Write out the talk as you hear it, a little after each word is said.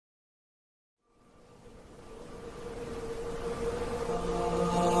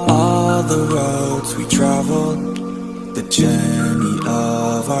the journey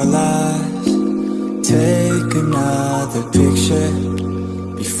of our lives. Take another picture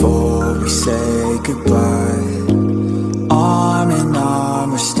before we say goodbye. Arm in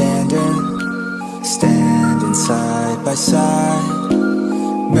arm we're standing side by side.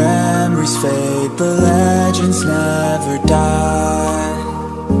 Memories fade but legends never die.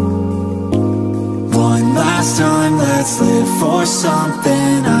 One last time, let's live for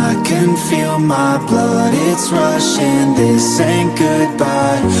something. I can feel my blood, it's rushing. This ain't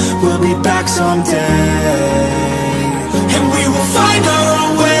goodbye, we'll be back someday. And we will find our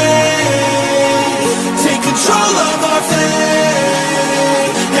own way, take control of our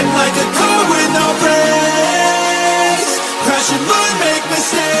fate. And like a car with no brakes, crash and learn, make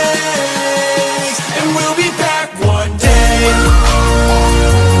mistakes. And we'll be back one day.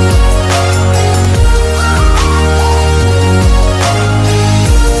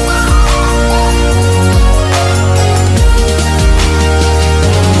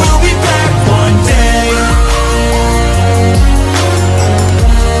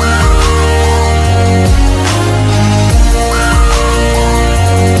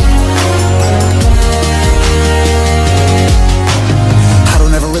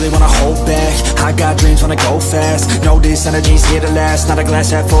 I got dreams, wanna go fast. Know this energy's here to last. Not a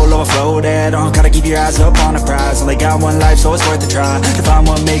glass half full, overflow that. Gotta keep your eyes up on the prize. Only got one life, so it's worth a try. To find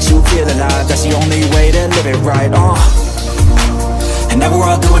what makes you feel alive, that's the only way to live it right. And now we're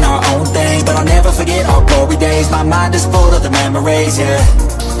all doing our own thing, but I'll never forget our glory days. My mind is full of the memories, yeah.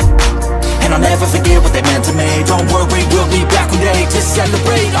 And I'll never forget what they meant to me. Don't worry, we'll be back one day to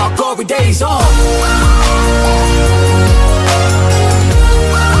celebrate our glory days.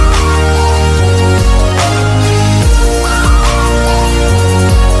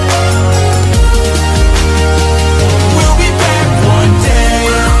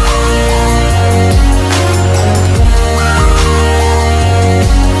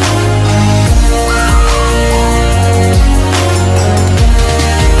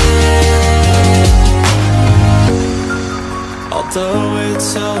 Although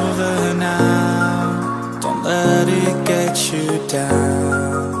it's over now, don't let it get you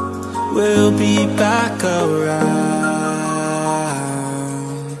down. We'll be back around.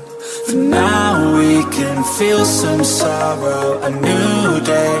 For now we can feel some sorrow. A new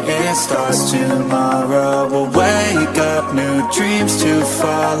day, it starts tomorrow. We'll wake up, new dreams to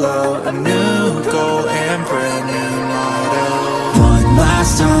follow. A new goal and brand new motto. One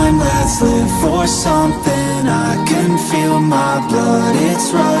last time, let's live for something. I can feel my blood,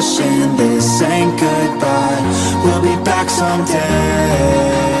 it's rushing. This ain't goodbye, we'll be back someday.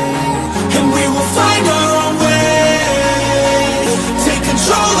 And we will find our own way, take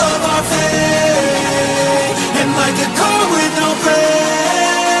control of our fate. And like a